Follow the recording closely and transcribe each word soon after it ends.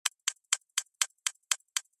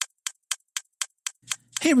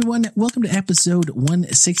Hey everyone, welcome to episode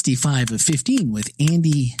 165 of 15 with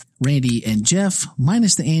Andy, Randy, and Jeff,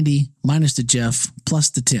 minus the Andy, minus the Jeff,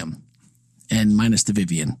 plus the Tim, and minus the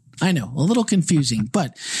Vivian. I know, a little confusing,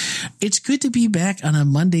 but it's good to be back on a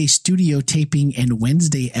Monday studio taping and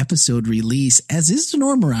Wednesday episode release, as is the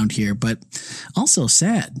norm around here, but also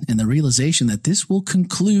sad in the realization that this will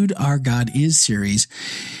conclude our God Is series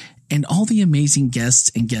and all the amazing guests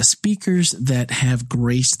and guest speakers that have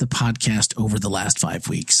graced the podcast over the last 5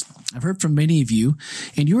 weeks. I've heard from many of you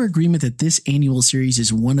and your agreement that this annual series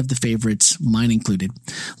is one of the favorites, mine included.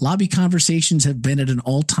 Lobby conversations have been at an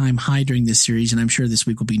all-time high during this series, and I'm sure this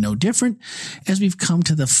week will be no different as we've come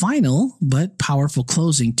to the final but powerful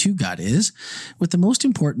closing to God Is with the most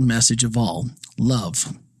important message of all,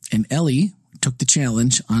 love. And Ellie took the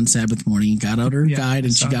challenge on Sabbath morning and got out her guide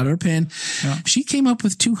and she got her pen. Yeah. She came up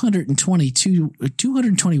with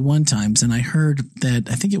 221 times. And I heard that,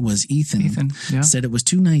 I think it was Ethan said it was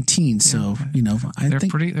 219. So, you know,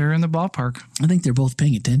 they're in the ballpark. I think they're both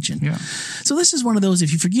paying attention. Yeah. So this is one of those,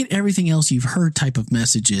 if you forget everything else you've heard type of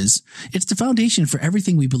messages, it's the foundation for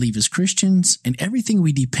everything we believe as Christians and everything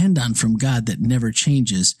we depend on from God that never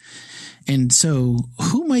changes. And so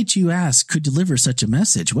who might you ask could deliver such a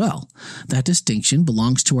message? Well, that distinction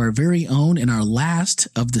belongs to our very own and our last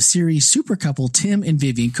of the series super couple, Tim and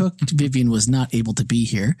Vivian Cook. Vivian was not able to be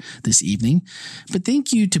here this evening, but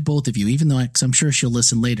thank you to both of you, even though I'm sure she'll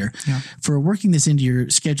listen later, for working this into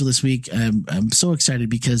your schedule this week. I'm so excited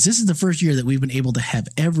because this is the first year that we've been able to have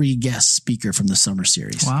every guest speaker from the summer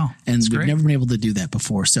series. Wow. And we've never been able to do that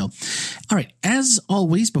before. So, all right. As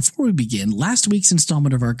always, before we begin, last week's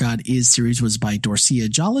installment of our God Is series was by Dorcia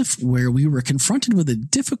Jolliffe, where we were confronted with a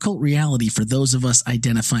difficult reality for those of us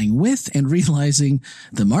identifying with and realizing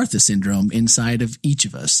the Martha syndrome inside of each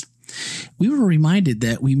of us. We were reminded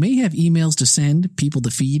that we may have emails to send, people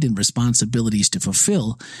to feed, and responsibilities to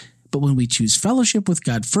fulfill, but when we choose fellowship with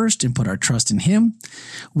God first and put our trust in Him,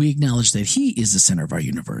 we acknowledge that He is the center of our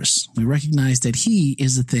universe. We recognize that He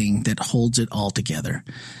is the thing that holds it all together.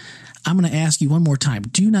 I'm going to ask you one more time.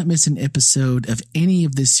 Do not miss an episode of any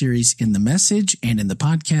of this series in the message and in the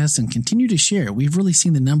podcast, and continue to share. We've really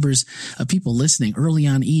seen the numbers of people listening early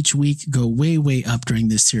on each week go way, way up during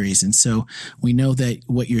this series. And so we know that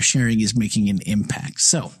what you're sharing is making an impact.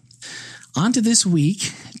 So on to this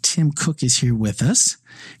week. Tim Cook is here with us.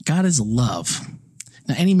 God is love.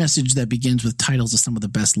 Now, any message that begins with titles of some of the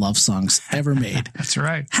best love songs ever made. That's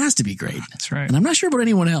right. Has to be great. That's right. And I'm not sure about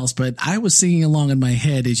anyone else, but I was singing along in my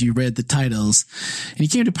head as you read the titles. And you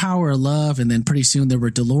came to Power of Love, and then pretty soon there were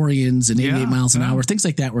DeLoreans and 88 miles an hour. Things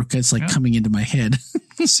like that were just like coming into my head.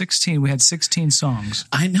 16. We had 16 songs.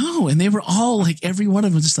 I know. And they were all like, every one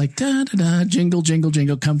of them was just like, da, da, da, jingle, jingle,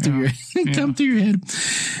 jingle, come through come through your head.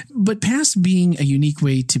 But past being a unique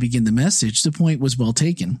way to begin the message, the point was well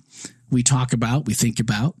taken. We talk about, we think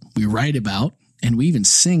about, we write about, and we even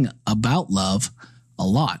sing about love a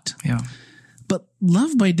lot. Yeah. But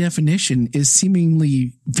love by definition is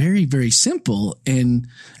seemingly very, very simple. And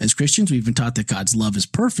as Christians, we've been taught that God's love is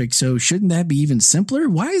perfect. So shouldn't that be even simpler?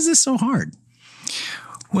 Why is this so hard?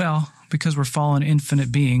 Well, because we're fallen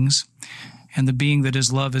infinite beings, and the being that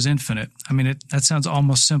is love is infinite. I mean, that sounds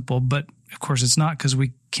almost simple, but of course it's not, because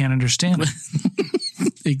we can't understand it.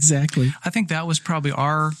 Exactly. I think that was probably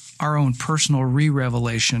our own personal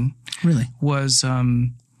re-revelation. Really? Was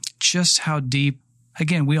just how deep.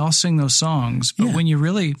 Again, we all sing those songs, but when you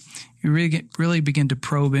really begin to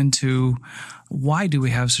probe into why do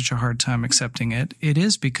we have such a hard time accepting it, it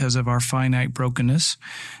is because of our finite brokenness.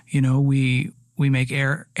 You know, we make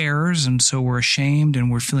errors, and so we're ashamed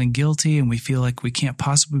and we're feeling guilty, and we feel like we can't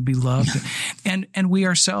possibly be loved. and we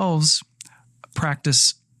ourselves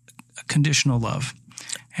practice conditional love.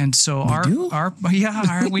 And so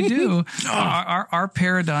we do. Our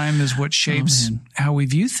paradigm is what shapes how we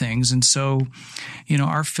view things. And so, you know,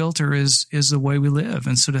 our filter is the way we live.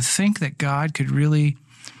 And so to think that God could really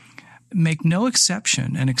make no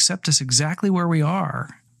exception and accept us exactly where we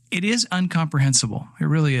are, it is incomprehensible. It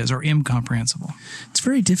really is, or incomprehensible. It's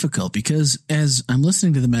very difficult because as I'm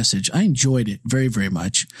listening to the message, I enjoyed it very, very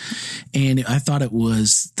much. And I thought it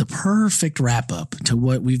was the perfect wrap up to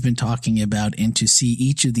what we've been talking about, and to see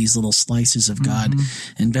each of these little slices of God,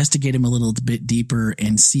 investigate them a little bit deeper,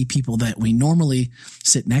 and see people that we normally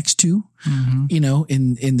sit next to, you know,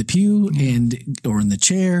 in the pew or in the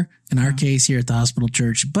chair, in our case here at the Hospital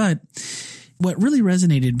Church. But what really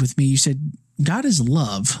resonated with me, you said, God is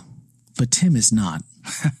love, but Tim is not.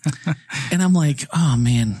 And I'm like, oh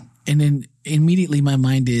man. And then immediately my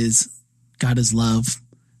mind is, God is love,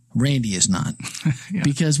 Randy is not.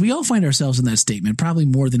 Because we all find ourselves in that statement, probably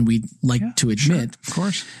more than we'd like to admit. Sure, of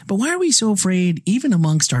course. But why are we so afraid, even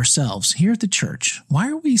amongst ourselves here at the church? Why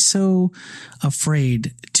are we so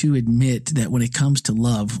afraid to admit that when it comes to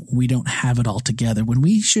love, we don't have it all together, when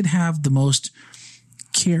we should have the most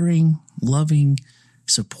caring, loving,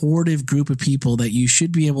 supportive group of people that you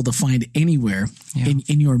should be able to find anywhere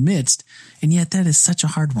in your midst? And yet that is such a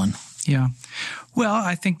hard one. Yeah. Well,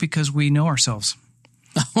 I think because we know ourselves.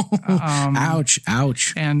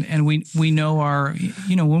 Ouch. And we know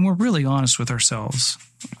when we're really honest with ourselves,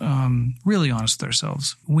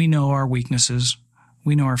 we know our weaknesses.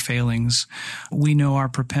 We know our failings. We know our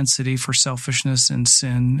propensity for selfishness and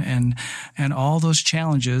sin and all those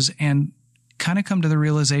challenges, and kind of come to the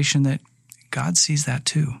realization that God sees that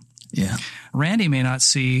too. Yeah. Randy may not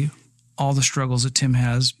see all the struggles that Tim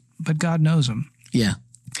has, but God knows them. Yeah.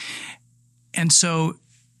 And so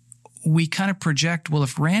we kind of project, well,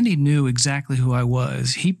 if Randy knew exactly who I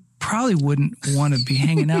was, he probably wouldn't want to be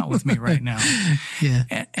hanging out with me right now.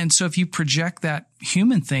 Yeah. And so if you project that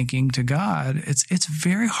human thinking to God, it's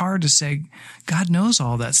very hard to say, God knows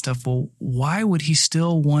all that stuff. Well, why would he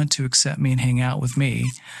still want to accept me and hang out with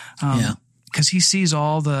me? Because he sees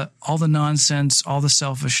all the nonsense, all the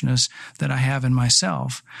selfishness that I have in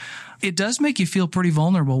myself. It does make you feel pretty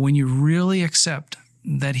vulnerable when you really accept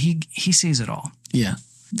that he sees it all. Yeah.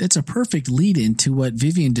 That's a perfect lead into what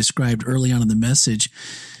Vivian described early on in the message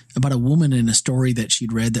about a woman in a story that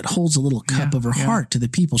she'd read that holds a little cup of her heart to the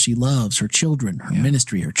people she loves, her children, her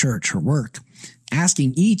ministry, her church, her work,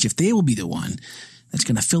 asking each if they will be the one that's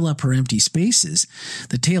going to fill up her empty spaces.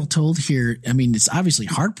 The tale told here, I mean, it's obviously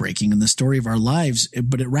heartbreaking in the story of our lives,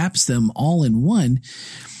 but it wraps them all in one.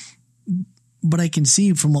 But I can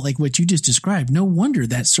see from what you just described, no wonder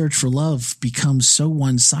that search for love becomes so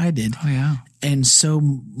one-sided. Oh, yeah. And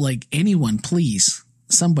so anyone, please,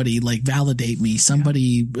 somebody validate me,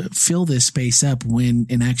 somebody fill this space up, when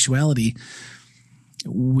in actuality,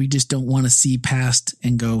 we just don't want to see past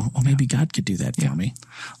and go, oh, maybe God could do that for me.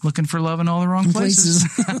 Looking for love in all the wrong places.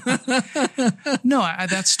 No,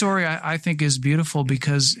 that story I think is beautiful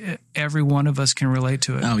because every one of us can relate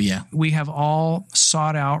to it. Oh, yeah. We have all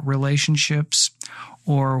sought out relationships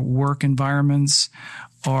or work environments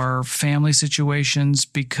or family situations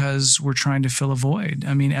because we're trying to fill a void.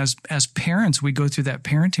 I mean, as parents, we go through that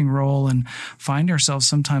parenting role and find ourselves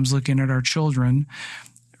sometimes looking at our children.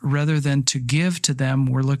 Rather than to give to them,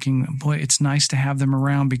 we're looking, boy, it's nice to have them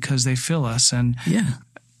around because they fill us. And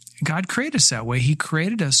God created us that way. He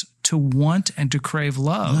created us to want and to crave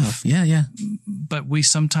love. Yeah. But we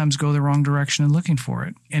sometimes go the wrong direction in looking for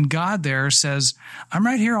it. And God there says, I'm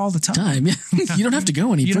right here all the time. You don't have to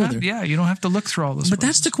go any further. You don't have to look through all this. But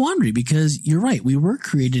that's the quandary, because you're right. We were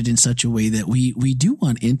created in such a way that we do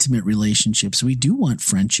want intimate relationships. We do want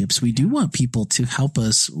friendships. We do want people to help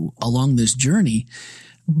us along this journey.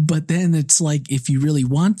 But then it's like, if you really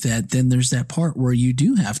want that, then there's that part where you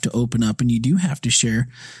do have to open up and you do have to share,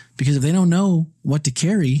 because if they don't know what to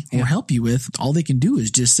carry or help you with, all they can do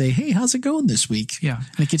is just say, hey, how's it going this week? Yeah.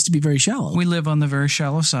 And it gets to be very shallow. We live on the very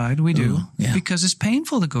shallow side. We do. Because it's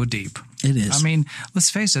painful to go deep. It is. I mean,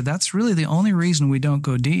 let's face it. That's really the only reason we don't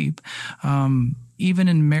go deep. Even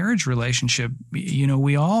in marriage relationship,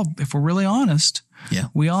 we all, if we're really honest,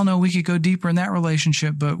 we all know we could go deeper in that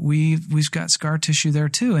relationship, but we've got scar tissue there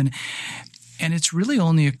too. And it's really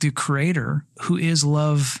only the Creator, who is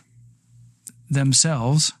love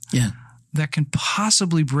themselves, that can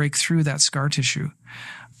possibly break through that scar tissue.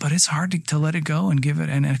 But it's hard to let it go and give it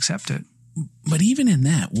and accept it. But even in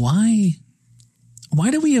that, why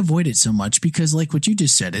do we avoid it so much? Because like what you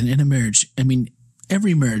just said, in a marriage, I mean,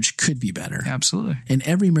 every marriage could be better. Absolutely. And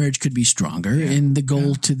every marriage could be stronger. Yeah. And the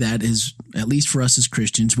goal to that is, at least for us as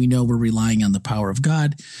Christians, we know we're relying on the power of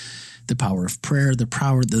God, the power of prayer,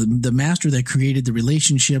 the master that created the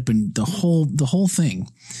relationship and the whole thing.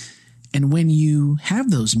 And when you have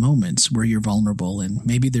those moments where you're vulnerable and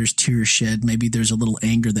maybe there's tears shed, maybe there's a little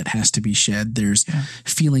anger that has to be shed, there's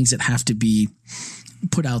feelings that have to be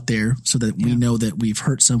put out there so that we know that we've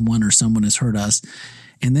hurt someone or someone has hurt us.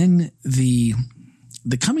 And then the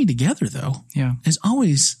coming together, though, is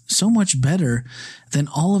always so much better than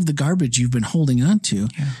all of the garbage you've been holding on to.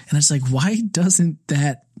 Yeah. And it's like, why doesn't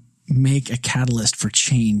that make a catalyst for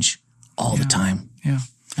change all the time? Yeah.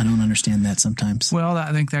 I don't understand that sometimes. Well,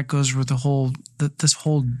 I think that goes with this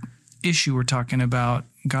whole issue we're talking about.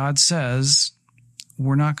 God says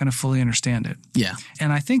we're not going to fully understand it. Yeah.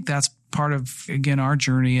 And I think that's part of, again, our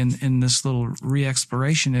journey in this little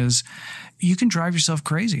re-exploration is you can drive yourself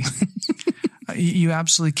crazy. You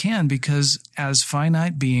absolutely can, because as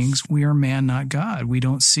finite beings, we are man, not God. We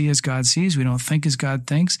don't see as God sees. We don't think as God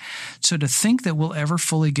thinks. So to think that we'll ever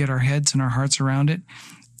fully get our heads and our hearts around it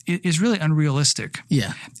is really unrealistic.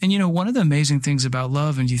 Yeah. And, one of the amazing things about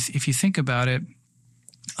love, and if you think about it,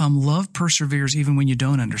 love perseveres even when you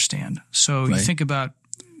don't understand. So you think about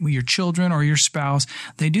your children or your spouse,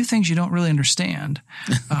 they do things you don't really understand.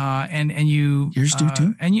 And you, yours do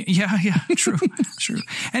too. And true.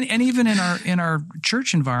 And even in our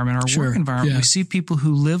church environment, our work environment, we see people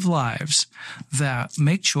who live lives that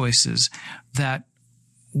make choices that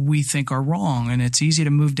we think are wrong. And it's easy to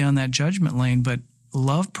move down that judgment lane, but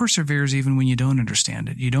love perseveres even when you don't understand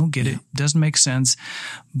it. You don't get it. It doesn't make sense,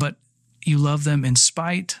 but you love them in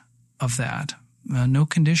spite of that. No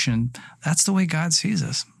condition. That's the way God sees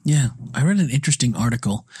us. Yeah. I read an interesting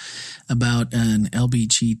article about an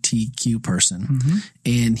LGBTQ person,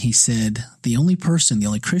 and he said, the only Christian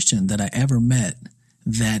that I ever met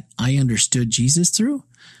that I understood Jesus through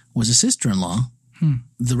was a sister-in-law.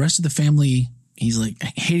 The rest of the family, he's like,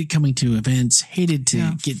 hated coming to events, hated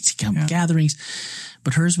to get to come gatherings,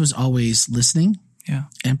 but hers was always listening. Yeah.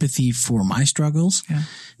 Empathy for my struggles. Yeah.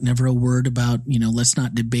 Never a word about, let's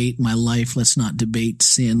not debate my life. Let's not debate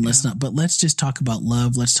sin. But let's just talk about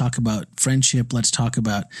love. Let's talk about friendship. Let's talk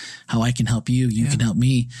about how I can help you. You can help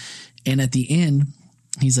me. And at the end,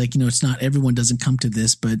 he's like, it's not everyone doesn't come to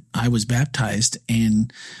this, but I was baptized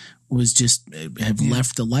and was just have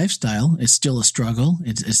left the lifestyle. It's still a struggle.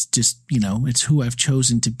 It's just, it's who I've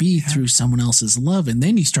chosen to be through someone else's love. And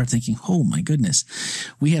then you start thinking, oh my goodness,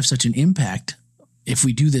 we have such an impact if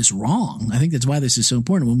we do this wrong. I think that's why this is so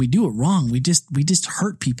important. When we do it wrong, we just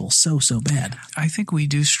hurt people so bad. I think we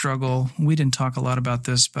do struggle. We didn't talk a lot about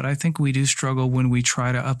this, but I think we do struggle when we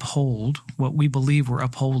try to uphold what we believe we're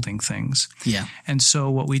upholding things. Yeah. And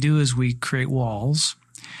so what we do is we create walls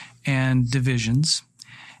and divisions,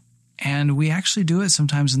 and we actually do it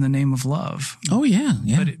sometimes in the name of love. Oh yeah.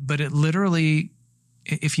 Yeah. But it literally,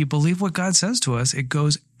 if you believe what God says to us, it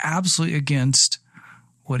goes absolutely against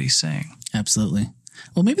what he's saying. Absolutely.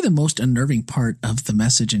 Well, maybe the most unnerving part of the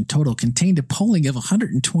message in total contained a polling of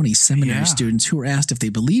 120 seminary students who were asked if they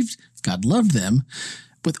believed God loved them,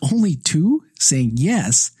 with only 2 saying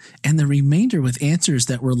yes, and the remainder with answers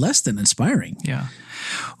that were less than inspiring. Yeah.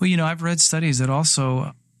 Well, I've read studies that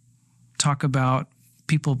also talk about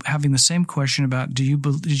people having the same question about, did you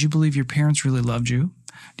believe your parents really loved you?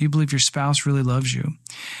 Do you believe your spouse really loves you?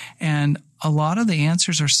 And a lot of the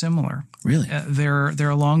answers are similar. Really? They're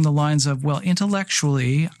along the lines of, well,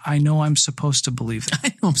 intellectually, I know I'm supposed to believe that. I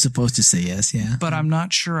know I'm supposed to say yes, yeah. But I'm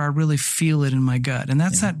not sure I really feel it in my gut. And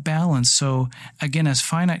that's that balance. So again, as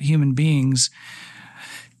finite human beings,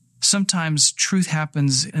 sometimes truth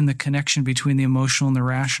happens in the connection between the emotional and the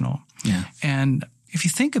rational. Yeah. And if you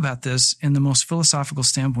think about this in the most philosophical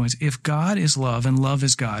standpoints, if God is love and love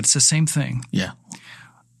is God, it's the same thing. Yeah.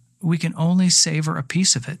 We can only savor a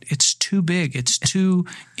piece of it. It's too big. It's too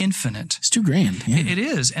infinite. It's too grand. Yeah. It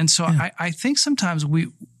is. And so I think sometimes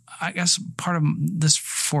I guess part of this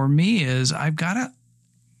for me is I've got to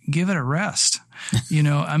give it a rest.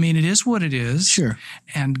 It is what it is. Sure.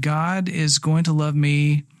 And God is going to love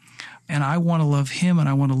me, and I want to love him, and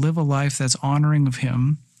I want to live a life that's honoring of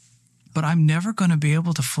him. But I'm never going to be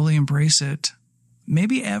able to fully embrace it.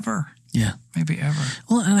 Maybe ever. Yeah. Maybe ever.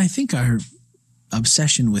 Well, and I think our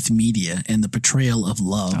obsession with media and the portrayal of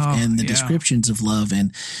love and the descriptions of love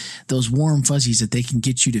and those warm fuzzies that they can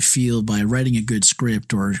get you to feel by writing a good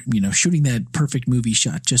script or, shooting that perfect movie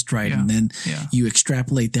shot just right. And then you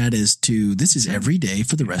extrapolate that as to this is every day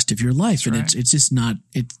for the rest of your life. That's and it's just not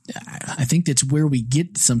it. I think that's where we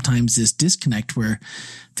get sometimes this disconnect where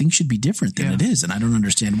things should be different than it is. And I don't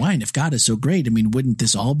understand why. And if God is so great, wouldn't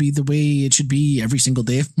this all be the way it should be every single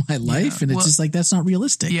day of my life? Yeah. And it's just like, that's not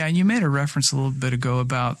realistic. Yeah. And you made a reference a little bit ago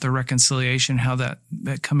about the reconciliation, how that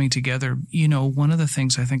coming together. One of the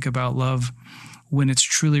things I think about love when it's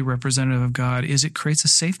truly representative of God is it creates a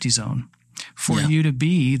safety zone for you to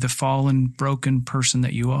be the fallen, broken person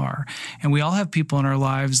that you are. And we all have people in our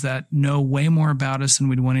lives that know way more about us than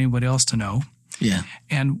we'd want anybody else to know. Yeah.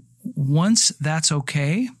 And once that's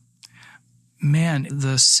okay, man,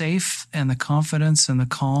 the safe and the confidence and the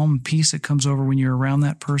calm peace that comes over when you're around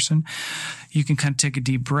that person, you can kind of take a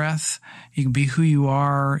deep breath. You can be who you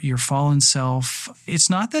are, your fallen self. It's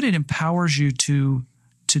not that it empowers you to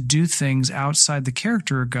do things outside the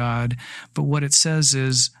character of God, but what it says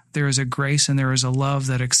is there is a grace and there is a love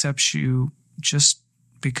that accepts you just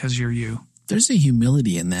because you're you. There's a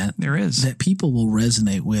humility in that. There is. That people will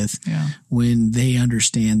resonate with when they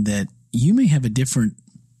understand that you may have a different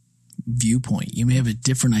viewpoint. You may have a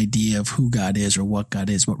different idea of who God is or what God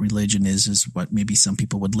is, what religion is what maybe some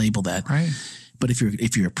people would label that. Right. But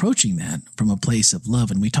if you're approaching that from a place of love,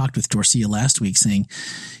 and we talked with Dorcia last week saying,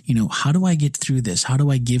 how do I get through this? How do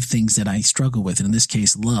I give things that I struggle with? And in this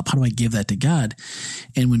case, love. How do I give that to God?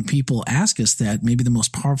 And when people ask us that, maybe the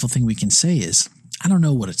most powerful thing we can say is, I don't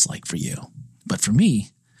know what it's like for you, but for me,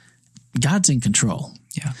 God's in control.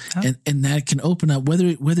 Yeah. And that can open up,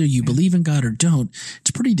 whether you believe in God or don't,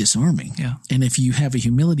 it's pretty disarming. Yeah. And if you have a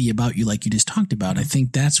humility about you, like you just talked about, I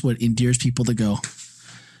think that's what endears people to go,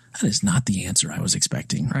 that is not the answer I was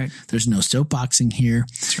expecting. Right. There's no soapboxing here.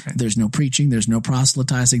 That's right. There's no preaching. There's no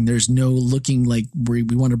proselytizing. There's no looking like we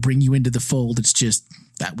want to bring you into the fold. It's just,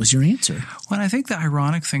 that was your answer. Well, I think the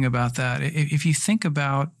ironic thing about that, if you think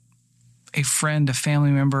about a friend, a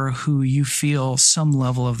family member who you feel some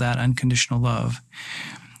level of that unconditional love,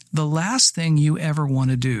 the last thing you ever want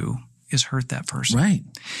to do is hurt that person. Right.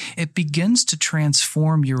 It begins to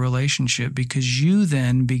transform your relationship because you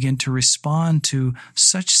then begin to respond to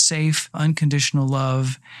such safe, unconditional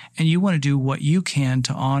love, and you want to do what you can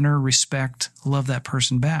to honor, respect, love that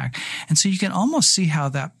person back. And so you can almost see how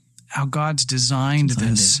God's designed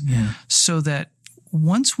this so that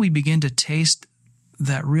once we begin to taste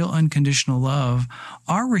that real unconditional love,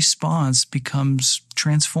 our response becomes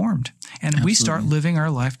transformed and Absolutely. We start living our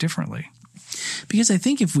life differently. Because I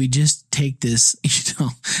think if we just take this,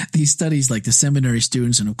 these studies like the seminary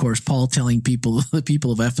students, and of course, Paul telling the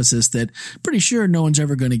people of Ephesus that pretty sure no one's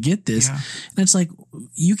ever going to get this. Yeah. And it's like,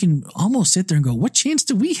 you can almost sit there and go, what chance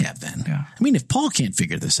do we have then? Yeah. I mean, if Paul can't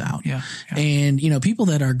figure this out and, people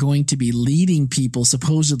that are going to be leading people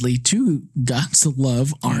supposedly to God's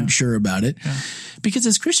love aren't sure about it because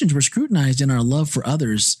as Christians, we're scrutinized in our love for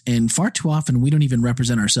others. And far too often we don't even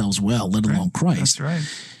represent ourselves well, let alone Christ. That's right.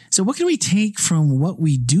 So what can we take from what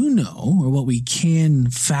we do know or what we can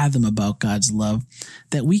fathom about God's love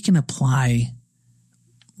that we can apply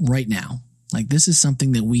right now? Like this is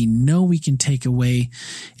something that we know we can take away.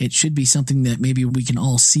 It should be something that maybe we can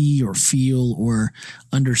all see or feel or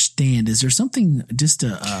understand. Is there something, just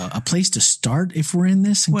a place to start if we're in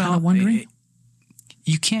this and kind of wondering?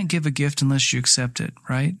 You can't give a gift unless you accept it,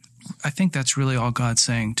 right? I think that's really all God's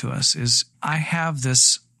saying to us is, I have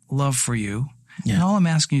this love for you. Yeah. And all I'm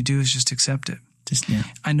asking you to do is just accept it.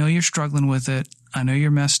 I know you're struggling with it. I know you're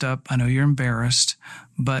messed up. I know you're embarrassed,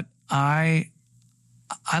 but I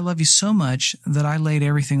love you so much that I laid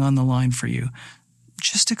everything on the line for you.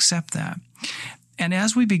 Just accept that. And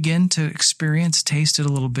as we begin to taste it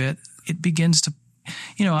a little bit, it begins to,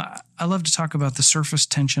 I love to talk about the surface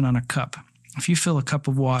tension on a cup. If you fill a cup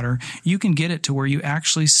of water, you can get it to where you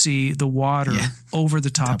actually see the water over the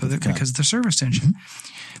top of it because of the surface tension.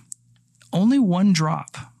 Mm-hmm. Only one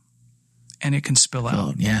drop and it can spill out.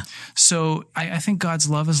 Oh, yeah. So I think God's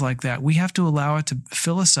love is like that. We have to allow it to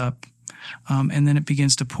fill us up, and then it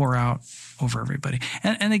begins to pour out over everybody.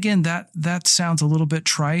 And again, that sounds a little bit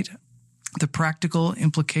trite. The practical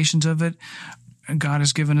implications of it, God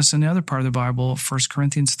has given us in the other part of the Bible, 1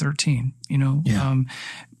 Corinthians 13.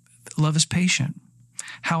 Love is patient.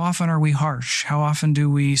 How often are we harsh? How often do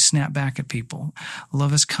we snap back at people?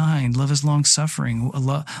 Love is kind. Love is long-suffering.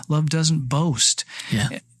 Love doesn't boast.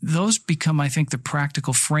 Yeah. Those become, I think, the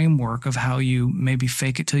practical framework of how you maybe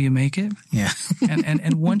fake it till you make it. Yeah.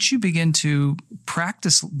 and once you begin to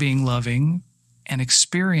practice being loving and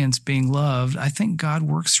experience being loved, I think God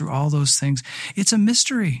works through all those things. It's a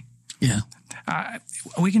mystery. Yeah.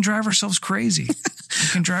 We can drive ourselves crazy.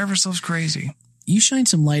 You shine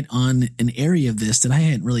some light on an area of this that I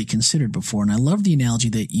hadn't really considered before. And I love the analogy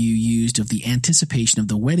that you used of the anticipation of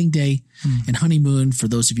the wedding day and honeymoon. For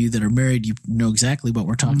those of you that are married, you know exactly what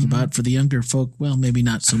we're talking about. For the younger folk, well, maybe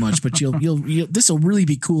not so much, but you'll this will really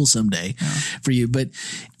be cool someday for you. But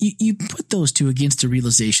you put those two against the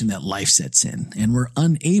realization that life sets in and we're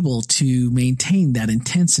unable to maintain that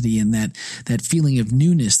intensity and that feeling of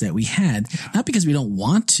newness that we had, not because we don't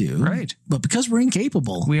want to, right, but because we're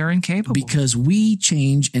incapable. We are incapable. Because we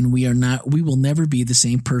change and we will never be the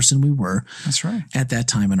same person we were. That's right. At that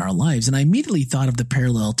time in our lives. And I immediately thought of the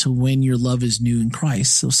parallel to when your love is new in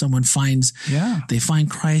Christ. So someone they find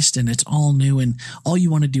Christ and it's all new and all you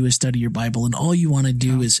want to do is study your Bible and all you want to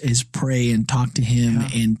do is pray and talk to him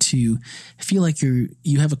and to feel like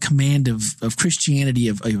you have a command of Christianity,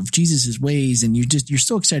 of Jesus' ways. And you're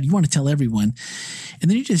so excited. You want to tell everyone. And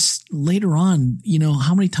then you just later on,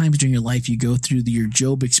 how many times during your life you go through your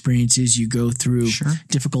Job experiences, you go through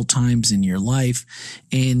difficult times in your life.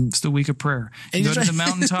 And it's the week of prayer. You go to the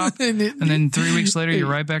mountaintop and then 3 weeks later, you're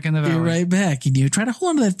right back in the valley. You're right back. And you try to hold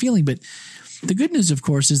on to that feeling. But the good news, of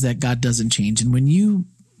course, is that God doesn't change. And when you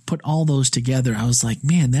put all those together, I was like,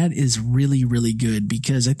 man, that is really, really good,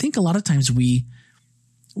 because I think a lot of times we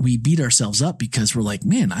beat ourselves up because we're like,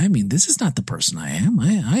 man, I mean, this is not the person I am.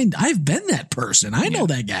 I've been that person. I know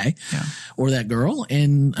that guy or that girl,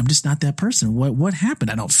 and I'm just not that person. What happened?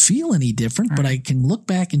 I don't feel any different, but I can look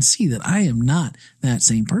back and see that I am not that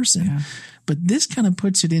same person. Yeah. But this kind of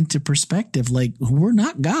puts it into perspective. Like, we're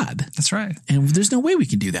not God. That's right. And there's no way we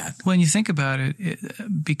can do that. When you think about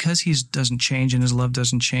it, because he doesn't change and his love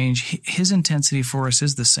doesn't change, his intensity for us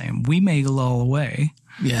is the same. We may lull away.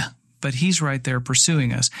 Yeah. But he's right there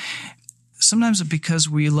pursuing us. Sometimes because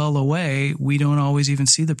we lull away, we don't always even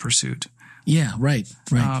see the pursuit. Yeah, right.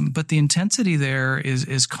 But the intensity there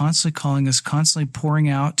is constantly calling us, constantly pouring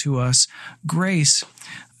out to us grace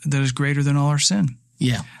that is greater than all our sin.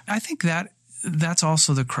 Yeah. I think that's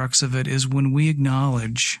also the crux of it, is when we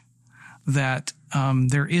acknowledge that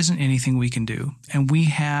there isn't anything we can do, and we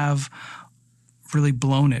have really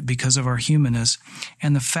blown it because of our humanness,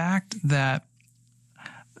 and the fact that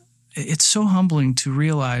it's so humbling to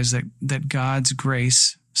realize that God's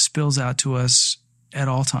grace spills out to us at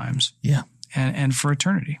all times. Yeah. And for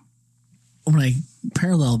eternity. When I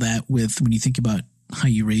parallel that with when you think about how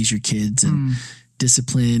you raise your kids and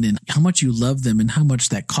discipline and how much you love them and how much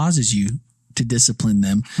that causes you to discipline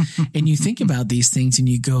them. And you think about these things and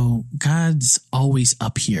you go, God's always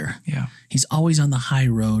up here. Yeah. He's always on the high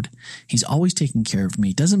road. He's always taking care of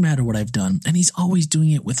me. Doesn't matter what I've done. And he's always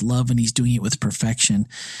doing it with love, and he's doing it with perfection.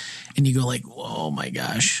 And you go like, oh my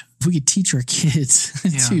gosh, if we could teach our kids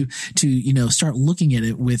to start looking at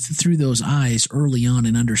it through those eyes early on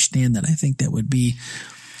and understand that, I think that would be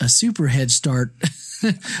a super head start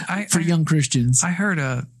for young Christians. I heard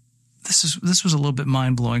this was a little bit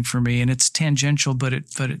mind-blowing for me, and it's tangential, but it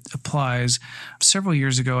applies. Several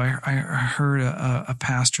years ago, I heard a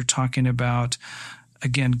pastor talking about,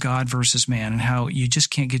 again, God versus man, and how you just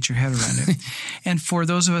can't get your head around it. And for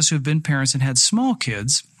those of us who have been parents and had small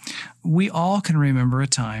kids, we all can remember a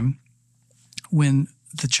time when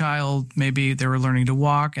the child, maybe they were learning to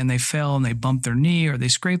walk and they fell and they bumped their knee or they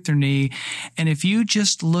scraped their knee. And if you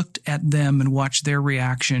just looked at them and watched their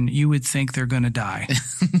reaction, you would think they're going to die.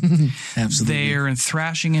 Absolutely. They're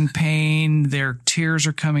thrashing in pain. Their tears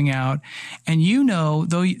are coming out. And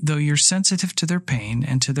though you're sensitive to their pain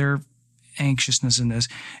and to their anxiousness in this,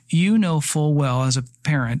 you know full well as a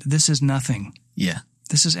parent, this is nothing. Yeah.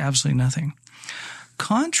 This is absolutely nothing.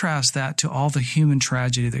 Contrast that to all the human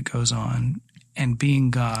tragedy that goes on, and being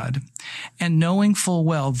God, and knowing full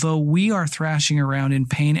well, though we are thrashing around in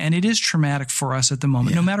pain, and it is traumatic for us at the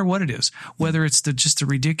moment, no matter what it is, whether it's just the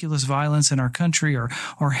ridiculous violence in our country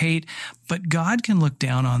or hate, but God can look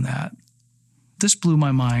down on that. This blew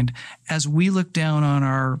my mind as we look down on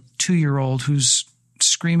our 2-year-old who's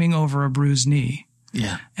screaming over a bruised knee.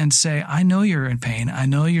 Yeah. And say, I know you're in pain. I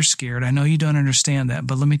know you're scared. I know you don't understand that,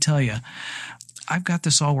 but let me tell you, I've got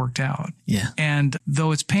this all worked out. Yeah. And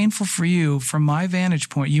though it's painful for you, from my vantage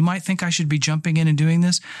point, you might think I should be jumping in and doing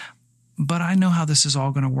this, but I know how this is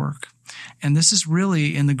all going to work. And this is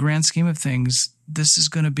really, in the grand scheme of things, this is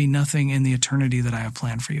going to be nothing in the eternity that I have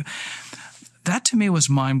planned for you. That to me was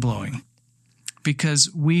mind-blowing, because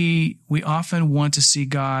we often want to see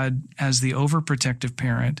God as the overprotective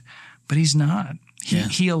parent, but he's not.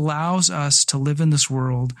 He allows us to live in this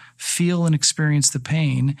world, feel and experience the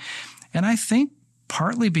pain. And I think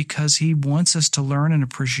partly because he wants us to learn an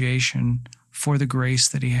appreciation for the grace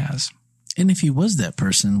that he has. And if he was that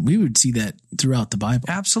person, we would see that throughout the Bible.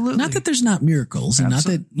 Absolutely. Not that there's not miracles, and not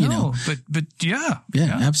that, but yeah.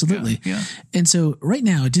 Yeah, absolutely. Yeah. And so right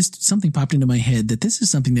now, just something popped into my head that this is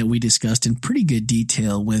something that we discussed in pretty good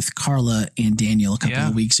detail with Carla and Daniel a couple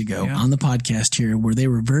of weeks ago on the podcast here, where they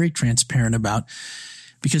were very transparent about,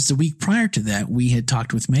 because the week prior to that, we had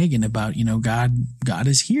talked with Megan about, God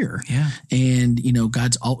is here. Yeah. And,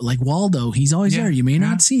 God's like Waldo. He's always there. You may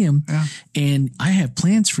not see him. Yeah. And I have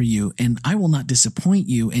plans for you, and I will not disappoint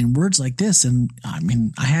you, and words like this. And I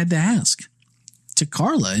mean, I had to ask to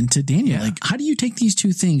Carla and to Daniel, like, how do you take these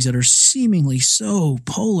two things that are seemingly so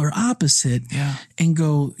polar opposite and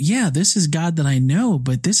go, this is God that I know,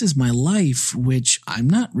 but this is my life, which I'm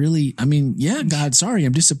not really, God, sorry,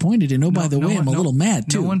 I'm disappointed. And by the way, I'm a little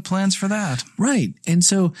mad too. No one plans for that. Right. And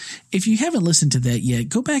so if you haven't listened to that yet,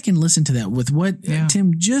 go back and listen to that with what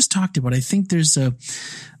Tim just talked about. I think there's a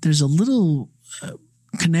little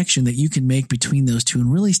connection that you can make between those two,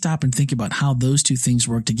 and really stop and think about how those two things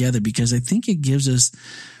work together, because I think it gives us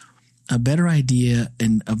a better idea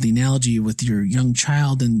of the analogy with your young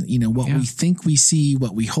child and, what we think we see,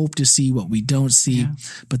 what we hope to see, what we don't see,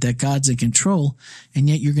 but that God's in control. And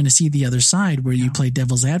yet you're going to see the other side where you play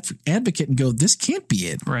devil's advocate and go, this can't be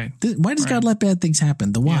it. Right. Why does God let bad things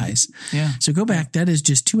happen? The whys. Yeah. So go back. That is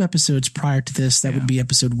just 2 episodes prior to this. That would be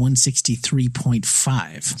episode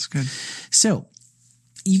 163.5. That's good. So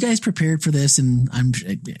you guys prepared for this, and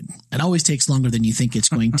it always takes longer than you think it's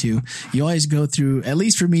going to. You always go through, at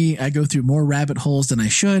least for me, I go through more rabbit holes than I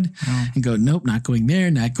should and go, nope, not going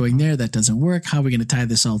there. That doesn't work. How are we going to tie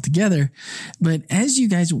this all together? But as you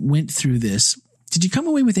guys went through this, did you come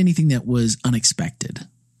away with anything that was unexpected?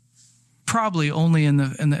 Probably only in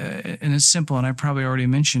it's simple, and I probably already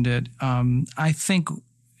mentioned it. I think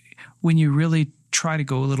when you really try to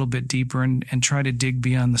go a little bit deeper and try to dig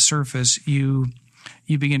beyond the surface, you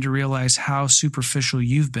begin to realize how superficial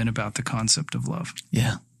you've been about the concept of love.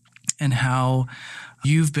 Yeah. And how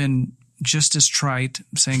you've been just as trite,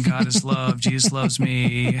 saying God is love, Jesus loves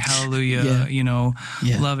me, hallelujah,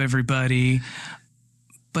 love everybody.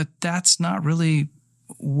 But that's not really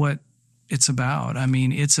what it's about. I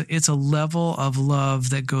mean, it's a level of love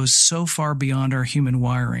that goes so far beyond our human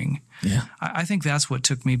wiring. Yeah. I think that's what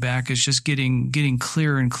took me back, is just getting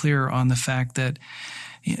clearer and clearer on the fact that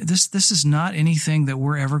this is not anything that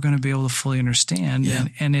we're ever going to be able to fully understand. Yeah.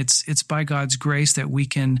 And it's by God's grace that we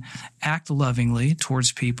can act lovingly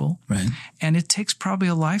towards people. Right. And it takes probably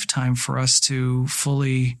a lifetime for us to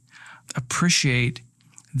fully appreciate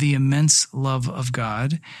the immense love of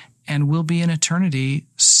God. And we'll be in eternity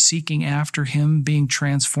seeking after him, being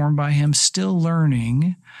transformed by him, still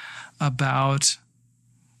learning about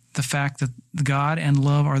the fact that God and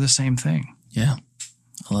love are the same thing. Yeah.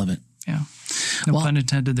 I love it. Yeah. No pun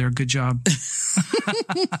intended there. Good job.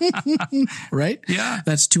 Right? Yeah.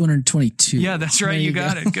 That's 222. Yeah, that's right. You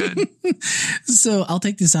got it. Good. So I'll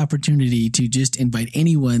take this opportunity to just invite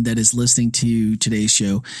anyone that is listening to today's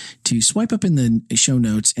show to swipe up in the show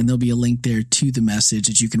notes, and there'll be a link there to the message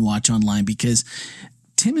that you can watch online, because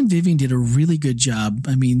Tim and Vivian did a really good job.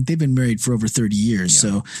 I mean, they've been married for over 30 years,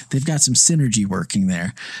 so they've got some synergy working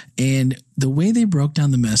there. And the way they broke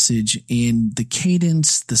down the message and the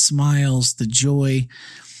cadence, the smiles, the joy,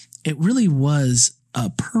 it really was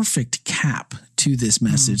a perfect cap to this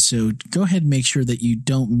message. So go ahead and make sure that you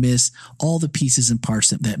don't miss all the pieces and parts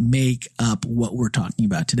that make up what we're talking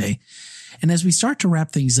about today. And as we start to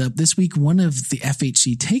wrap things up this week, one of the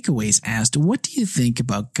FHC takeaways asked, what do you think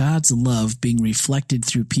about God's love being reflected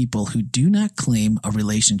through people who do not claim a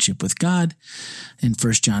relationship with God in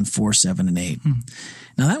 1 John 4, 7, and 8?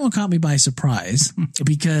 Now, that one caught me by surprise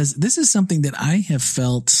because this is something that I have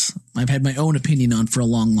felt I've had my own opinion on for a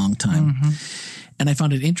long, long time. And I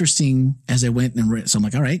found it interesting as I went and read. So I'm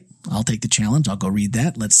like, all right, I'll take the challenge. I'll go read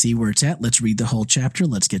that. Let's see where it's at. Let's read the whole chapter.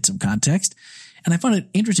 Let's get some context. And I found it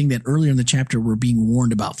interesting that earlier in the chapter, we're being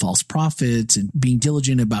warned about false prophets and being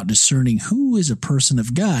diligent about discerning who is a person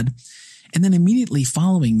of God. And then immediately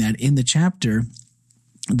following that in the chapter,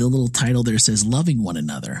 the little title there says loving one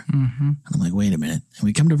another. And I'm like, wait a minute. And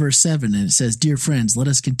we come to verse 7 and it says, dear friends, let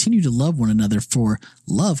us continue to love one another, for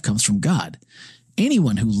love comes from God.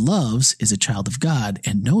 Anyone who loves is a child of God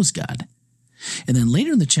and knows God. And then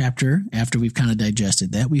later in the chapter, after we've kind of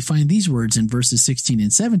digested that, we find these words in verses 16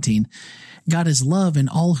 and 17. God is love, and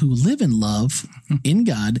all who live in love in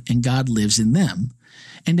God, and God lives in them.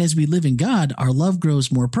 And as we live in God, our love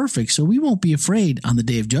grows more perfect, so we won't be afraid on the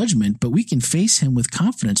day of judgment, but we can face him with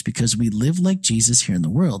confidence because we live like Jesus here in the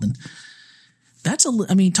world. And that's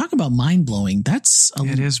talk about mind-blowing.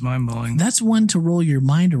 It is mind-blowing. That's one to roll your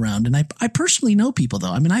mind around. And I personally know people,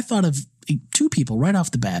 though. I mean, I thought of 2 people right off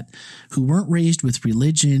the bat who weren't raised with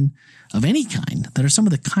religion of any kind, that are some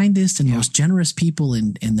of the kindest and most generous people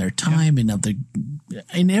in their time and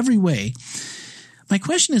in every way. My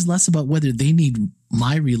question is less about whether they need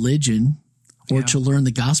my religion or to learn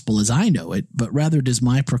the gospel as I know it, but rather does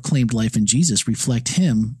my proclaimed life in Jesus reflect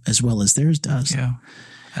him as well as theirs does? Yeah,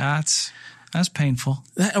 that's painful.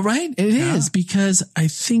 Right? It is, because I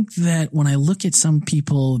think that when I look at some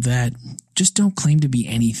people that just don't claim to be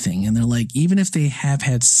anything, and they're like, even if they have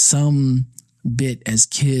had some bit as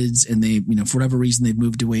kids and they, for whatever reason, they've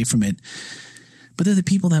moved away from it, but they're the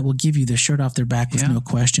people that will give you their shirt off their back with no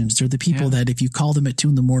questions. They're the people that if you call them at 2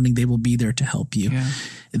 a.m, they will be there to help you. Yeah.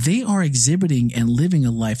 They are exhibiting and living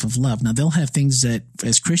a life of love. Now, they'll have things that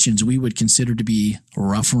as Christians we would consider to be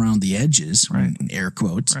rough around the edges, right? In air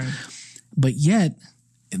quotes. Right. But yet,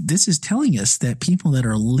 this is telling us that people that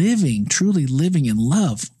are truly living in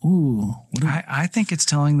love. I think it's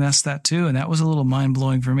telling us that too. And that was a little mind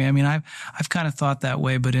blowing for me. I mean, I've kind of thought that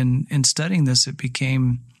way, but in studying this, it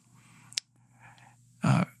became,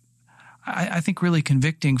 I think really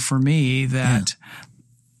convicting for me that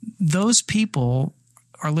those people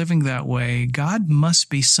are living that way. God must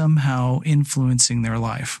be somehow influencing their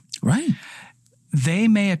life. Right. They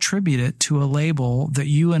may attribute it to a label that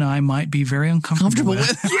you and I might be very uncomfortable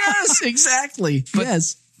with. Yes, exactly.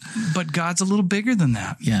 But God's a little bigger than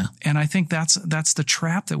that. Yeah. And I think that's the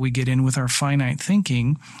trap that we get in with our finite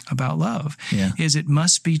thinking about love, is it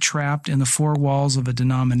must be trapped in the four walls of a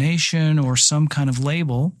denomination or some kind of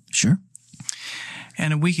label. Sure.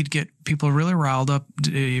 And we could get people really riled up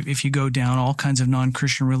if you go down all kinds of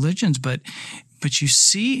non-Christian religions, but you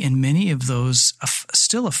see in many of those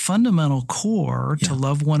still a fundamental core to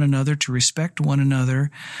love one another, to respect one another.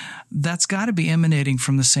 That's got to be emanating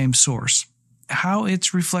from the same source. How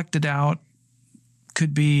it's reflected out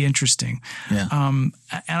could be interesting. Yeah. And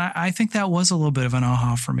I think that was a little bit of an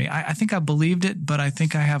aha for me. I think I believed it, but I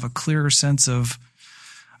think I have a clearer sense of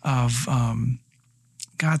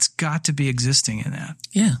God's got to be existing in that.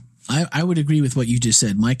 Yeah. I would agree with what you just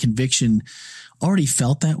said. My conviction already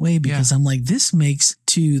felt that way because I'm like, this makes,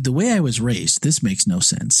 to the way I was raised, this makes no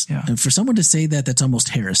sense. Yeah. And for someone to say that, that's almost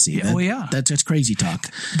heresy. That's crazy talk.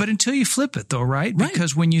 But until you flip it though, right?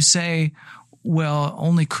 Because when you say, well,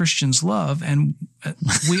 only Christians love, and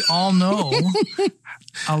we all know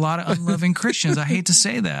a lot of unloving Christians. I hate to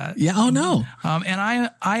say that. Yeah. Oh no. And I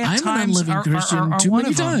at I'm times an unloving Christian too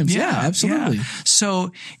many times. Yeah, absolutely. Yeah.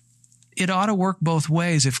 So it ought to work both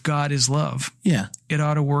ways if God is love. Yeah. It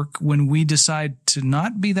ought to work when we decide to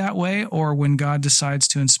not be that way, or when God decides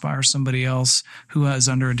to inspire somebody else who is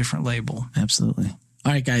under a different label. Absolutely.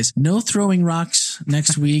 All right, guys, no throwing rocks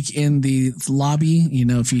next week in the lobby. You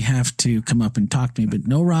know, if you have to come up and talk to me, but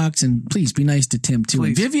no rocks. And please be nice to Tim too.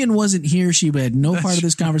 And Vivian wasn't here. She had no part of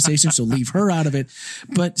this conversation, so leave her out of it.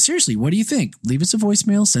 But seriously, what do you think? Leave us a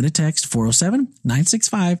voicemail, send a text,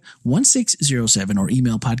 407-965-1607, or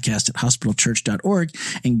email podcast@hospitalchurch.org.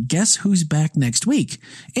 And guess who's back next week?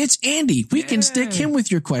 It's Andy. We can stick him with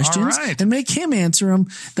your questions and make him answer them.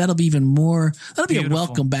 That'll be even more. That'll be a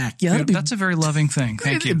welcome back. Yeah, that's a very loving thing.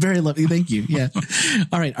 Thank you. Very lovely. Thank you. Yeah.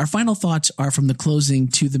 All right. Our final thoughts are from the closing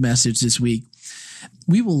to the message this week.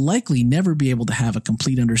 We will likely never be able to have a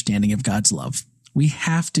complete understanding of God's love. We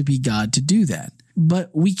have to be God to do that.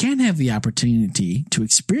 But we can have the opportunity to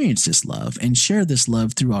experience this love and share this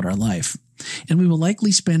love throughout our life. And we will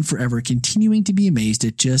likely spend forever continuing to be amazed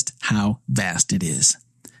at just how vast it is.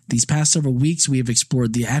 These past several weeks, we have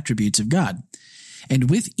explored the attributes of God.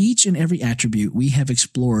 And with each and every attribute we have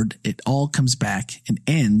explored, it all comes back and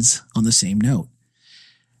ends on the same note.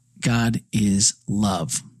 God is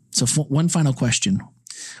love. So one final question.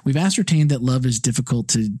 We've ascertained that love is difficult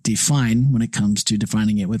to define when it comes to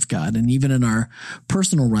defining it with God, and even in our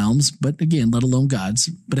personal realms, but again, let alone God's.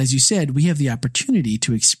 But as you said, we have the opportunity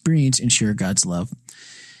to experience and share God's love.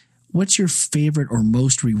 What's your favorite or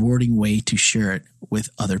most rewarding way to share it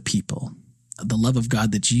with other people? The love of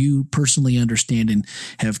God that you personally understand and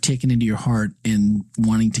have taken into your heart and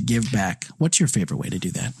wanting to give back. What's your favorite way to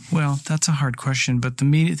do that? Well, that's a hard question, but the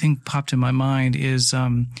immediate thing popped in my mind is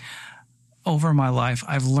over my life,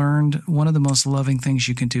 I've learned one of the most loving things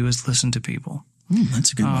you can do is listen to people.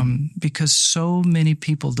 That's a good one. Because so many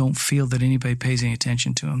people don't feel that anybody pays any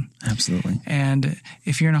attention to them. Absolutely. And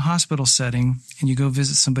if you're in a hospital setting and you go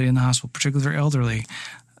visit somebody in the hospital, particularly if they're elderly,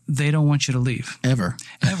 they don't want you to leave. Ever.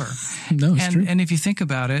 No, it's true. And if you think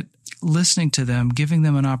about it, listening to them, giving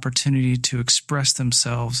them an opportunity to express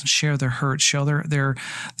themselves, share their hurt, share their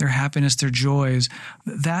happiness, their joys,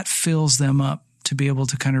 that fills them up to be able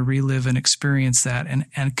to kind of relive and experience that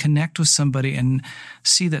and connect with somebody and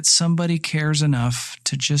see that somebody cares enough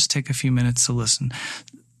to just take a few minutes to listen.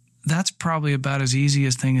 That's probably about as easy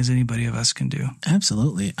a thing as anybody of us can do.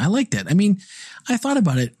 Absolutely. I like that. I mean, I thought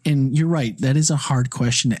about it, and you're right. That is a hard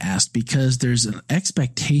question to ask because there's an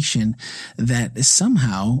expectation that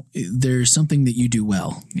somehow there's something that you do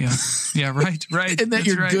well. Yeah. Yeah. Right. And that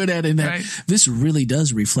you're good at, and that this really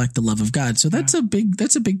does reflect the love of God. So that's a big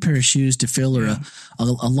pair of shoes to fill, or a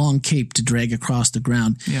long cape to drag across the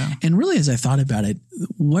ground. Yeah. And really, as I thought about it,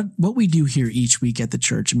 what we do here each week at the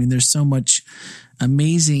church, I mean, there's so much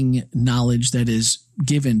amazing knowledge that is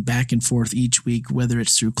given back and forth each week, whether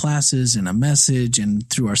it's through classes and a message and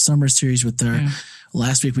through our summer series with our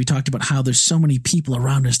last week, we talked about how there's so many people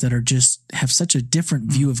around us that are just have such a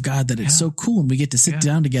different view of God that it's so cool. And we get to sit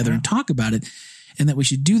down together and talk about it, and that we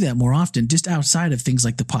should do that more often, just outside of things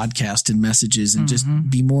like the podcast and messages, and just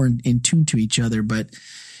be more in tune to each other. But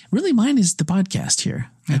really, mine is the podcast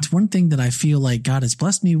here. That's one thing that I feel like God has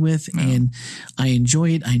blessed me with, and I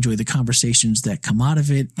enjoy it. I enjoy the conversations that come out of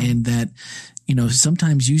it, and that,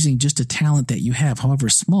 sometimes using just a talent that you have, however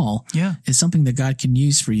small, is something that God can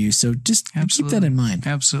use for you. So just keep that in mind.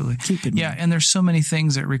 Absolutely. Keep it in mind. And there's so many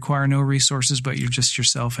things that require no resources, but you're just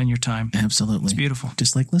yourself and your time. Absolutely. It's beautiful.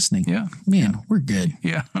 Just like listening. Yeah. Man, we're good.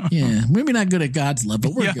 Yeah. Yeah. Maybe not good at God's love,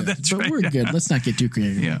 but we're good. That's but right. we're good. Let's not get too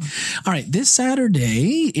creative. Yeah. All right. This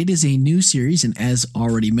Saturday, it is a new series. And as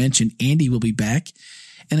already mentioned, Andy will be back.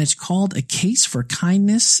 And it's called A Case for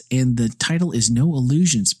Kindness. And the title is No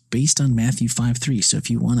Illusions, based on Matthew 5:3. So if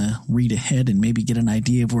you want to read ahead and maybe get an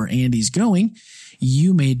idea of where Andy's going,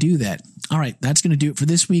 you may do that. All right. That's going to do it for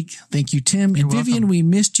this week. Thank you, Tim. You're and Vivian, welcome. we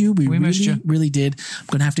missed you. We missed you. really did. I'm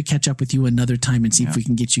going to have to catch up with you another time and see if we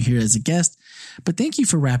can get you here as a guest. But thank you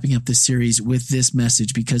for wrapping up this series with this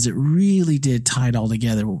message, because it really did tie it all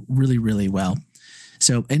together really, really well.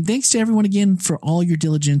 So, and thanks to everyone again for all your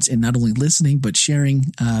diligence in not only listening, but sharing.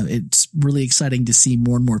 It's really exciting to see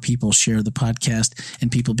more and more people share the podcast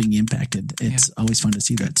and people being impacted. It's always fun to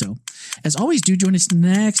see that. So as always, do join us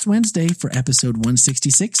next Wednesday for episode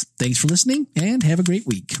 166. Thanks for listening and have a great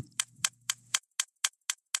week.